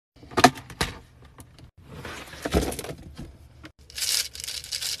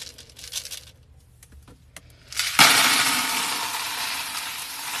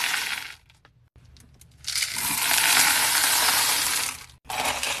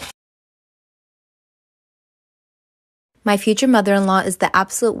My future mother-in-law is the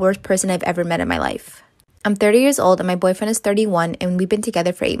absolute worst person I've ever met in my life. I'm 30 years old and my boyfriend is 31 and we've been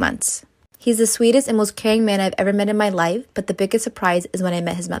together for 8 months. He's the sweetest and most caring man I've ever met in my life, but the biggest surprise is when I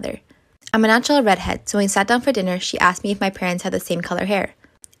met his mother. I'm a natural redhead, so when we sat down for dinner, she asked me if my parents had the same color hair.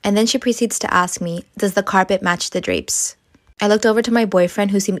 And then she proceeds to ask me, does the carpet match the drapes? I looked over to my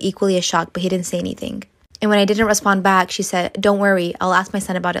boyfriend who seemed equally as shocked, but he didn't say anything. And when I didn't respond back, she said, don't worry, I'll ask my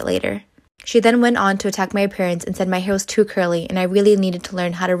son about it later. She then went on to attack my appearance and said my hair was too curly and I really needed to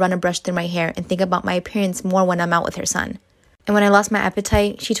learn how to run a brush through my hair and think about my appearance more when I'm out with her son. And when I lost my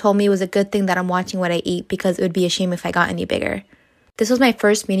appetite, she told me it was a good thing that I'm watching what I eat because it would be a shame if I got any bigger. This was my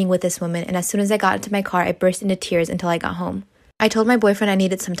first meeting with this woman, and as soon as I got into my car, I burst into tears until I got home. I told my boyfriend I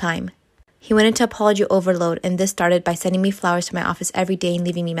needed some time. He went into apology overload, and this started by sending me flowers to my office every day and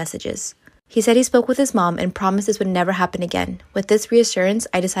leaving me messages. He said he spoke with his mom and promised this would never happen again. With this reassurance,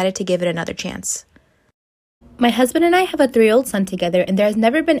 I decided to give it another chance. My husband and I have a 3-year-old son together, and there has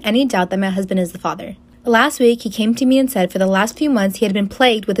never been any doubt that my husband is the father. Last week, he came to me and said for the last few months he had been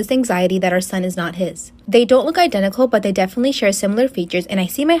plagued with this anxiety that our son is not his. They don't look identical, but they definitely share similar features, and I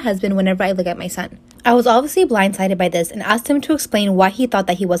see my husband whenever I look at my son. I was obviously blindsided by this and asked him to explain why he thought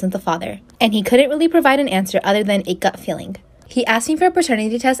that he wasn't the father, and he couldn't really provide an answer other than a gut feeling. He asked me for a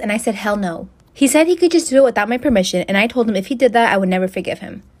paternity test and I said hell no. He said he could just do it without my permission, and I told him if he did that, I would never forgive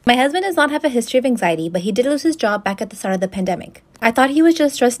him. My husband does not have a history of anxiety, but he did lose his job back at the start of the pandemic. I thought he was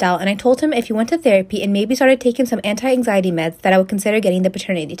just stressed out, and I told him if he went to therapy and maybe started taking some anti-anxiety meds that I would consider getting the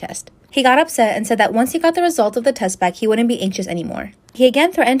paternity test. He got upset and said that once he got the results of the test back, he wouldn't be anxious anymore. He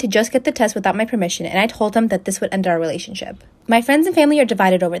again threatened to just get the test without my permission, and I told him that this would end our relationship. My friends and family are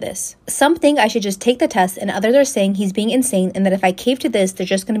divided over this. Some think I should just take the test, and others are saying he's being insane and that if I cave to this, there's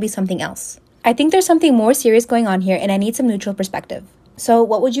just going to be something else. I think there's something more serious going on here, and I need some neutral perspective. So,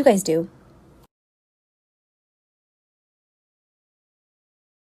 what would you guys do?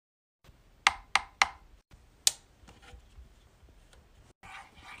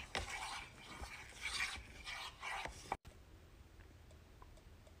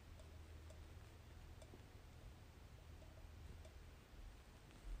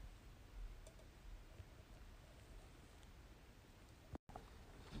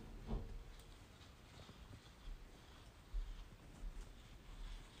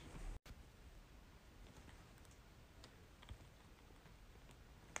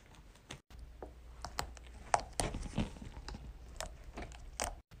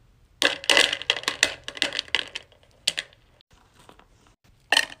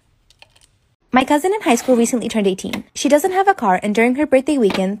 My cousin in high school recently turned 18. She doesn't have a car, and during her birthday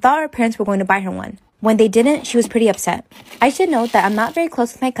weekend, thought her parents were going to buy her one. When they didn't, she was pretty upset. I should note that I'm not very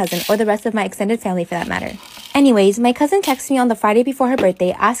close with my cousin or the rest of my extended family for that matter. Anyways, my cousin texts me on the Friday before her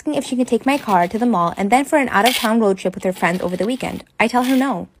birthday asking if she can take my car to the mall and then for an out-of-town road trip with her friends over the weekend. I tell her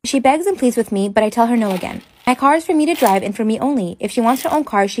no. She begs and pleads with me, but I tell her no again. My car is for me to drive and for me only. If she wants her own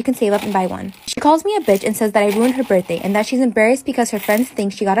car, she can save up and buy one. She calls me a bitch and says that I ruined her birthday and that she's embarrassed because her friends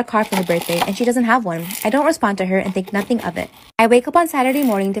think she got a car for her birthday and she doesn't have one. I don't respond to her and think nothing of it. I wake up on Saturday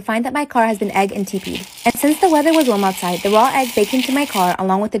morning to find that my car has been egged and TP'd. And since the weather was warm outside, the raw egg baked into my car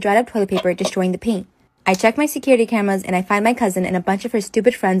along with the dried up toilet paper destroying the paint. I check my security cameras and I find my cousin and a bunch of her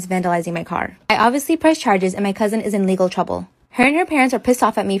stupid friends vandalizing my car. I obviously press charges and my cousin is in legal trouble. Her and her parents are pissed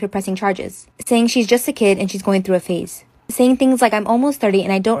off at me for pressing charges, saying she's just a kid and she's going through a phase. Saying things like I'm almost 30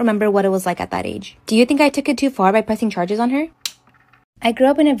 and I don't remember what it was like at that age. Do you think I took it too far by pressing charges on her? I grew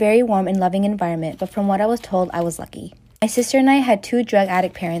up in a very warm and loving environment, but from what I was told, I was lucky. My sister and I had 2 drug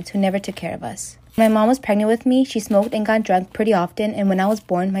addict parents who never took care of us. When my mom was pregnant with me, she smoked and got drunk pretty often, and when I was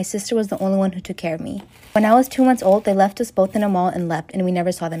born, my sister was the only one who took care of me. When I was 2 months old, they left us both in a mall and left, and we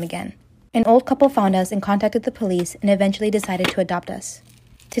never saw them again. An old couple found us and contacted the police and eventually decided to adopt us.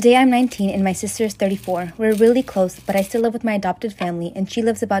 Today I'm 19 and my sister is 34. We're really close, but I still live with my adopted family and she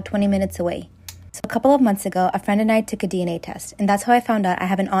lives about 20 minutes away. So a couple of months ago, a friend and I took a DNA test, and that's how I found out I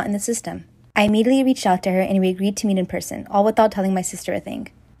have an aunt in the system. I immediately reached out to her and we agreed to meet in person, all without telling my sister a thing.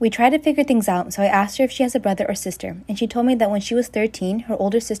 We tried to figure things out, so I asked her if she has a brother or sister, and she told me that when she was 13, her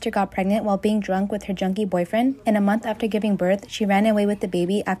older sister got pregnant while being drunk with her junkie boyfriend, and a month after giving birth, she ran away with the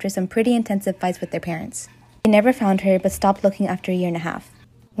baby after some pretty intensive fights with their parents. They never found her, but stopped looking after a year and a half.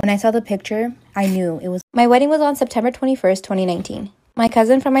 When I saw the picture, I knew it was... My wedding was on September 21st, 2019. My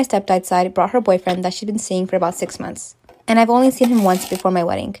cousin from my stepdad's side brought her boyfriend that she'd been seeing for about 6 months, and I've only seen him once before my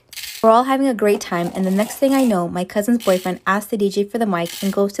wedding. We're all having a great time, and the next thing I know, my cousin's boyfriend asks the DJ for the mic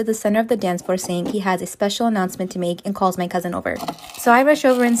and goes to the center of the dance floor saying he has a special announcement to make and calls my cousin over. So I rush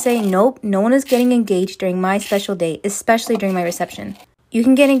over and say, nope, no one is getting engaged during my special day, especially during my reception. You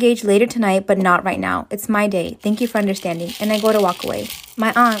can get engaged later tonight, but not right now. It's my day. Thank you for understanding. And I go to walk away.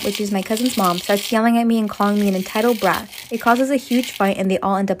 My aunt, which is my cousin's mom, starts yelling at me and calling me an entitled brat. It causes a huge fight and they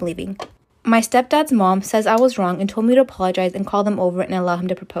all end up leaving. My stepdad's mom says I was wrong and told me to apologize and call them over and allow him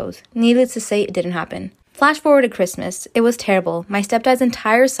to propose. Needless to say, it didn't happen. Flash forward to Christmas. It was terrible. My stepdad's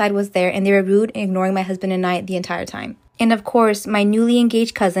entire side was there and they were rude and ignoring my husband and I the entire time. And of course, my newly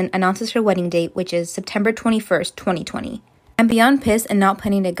engaged cousin announces her wedding date, which is September 21st, 2020. I'm beyond pissed and not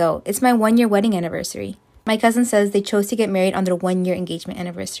planning to go. It's my 1-year wedding anniversary. My cousin says they chose to get married on their 1-year engagement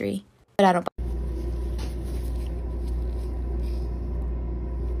anniversary. But I don't buy.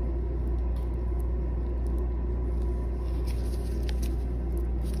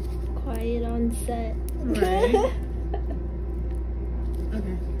 Quiet on set. Right.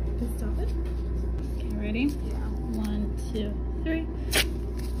 Okay. Just stop it. Okay, ready? Yeah. 1, 2, 3.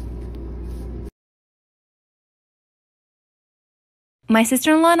 My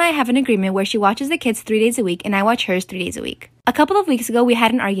sister-in-law and I have an agreement where she watches the kids 3 days a week and I watch hers 3 days a week. A couple of weeks ago, we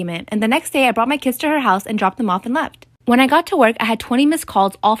had an argument, and the next day I brought my kids to her house and dropped them off and left. When I got to work, I had 20 missed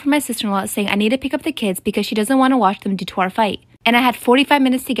calls, all from my sister-in-law saying I need to pick up the kids because she doesn't want to watch them due to our fight. And I had 45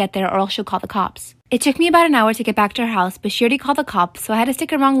 minutes to get there or else she'll call the cops. It took me about an hour to get back to her house, but she already called the cops, so I had to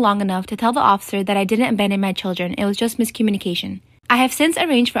stick around long enough to tell the officer that I didn't abandon my children, it was just miscommunication. I have since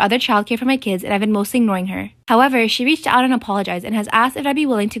arranged for other childcare for my kids and I've been mostly ignoring her. However, she reached out and apologized and has asked if I'd be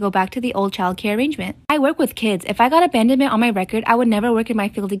willing to go back to the old childcare arrangement. I work with kids. If I got abandonment on my record, I would never work in my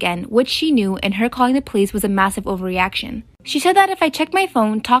field again, which she knew, and her calling the police was a massive overreaction. She said that if I checked my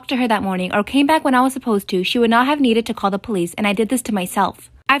phone, talked to her that morning, or came back when I was supposed to, she would not have needed to call the police, and I did this to myself.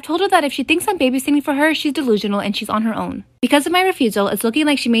 I've told her that if she thinks I'm babysitting for her, she's delusional and she's on her own. Because of my refusal, it's looking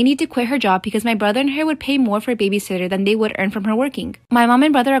like she may need to quit her job because my brother and her would pay more for a babysitter than they would earn from her working. My mom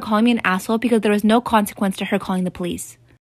and brother are calling me an asshole because there was no consequence to her calling the police.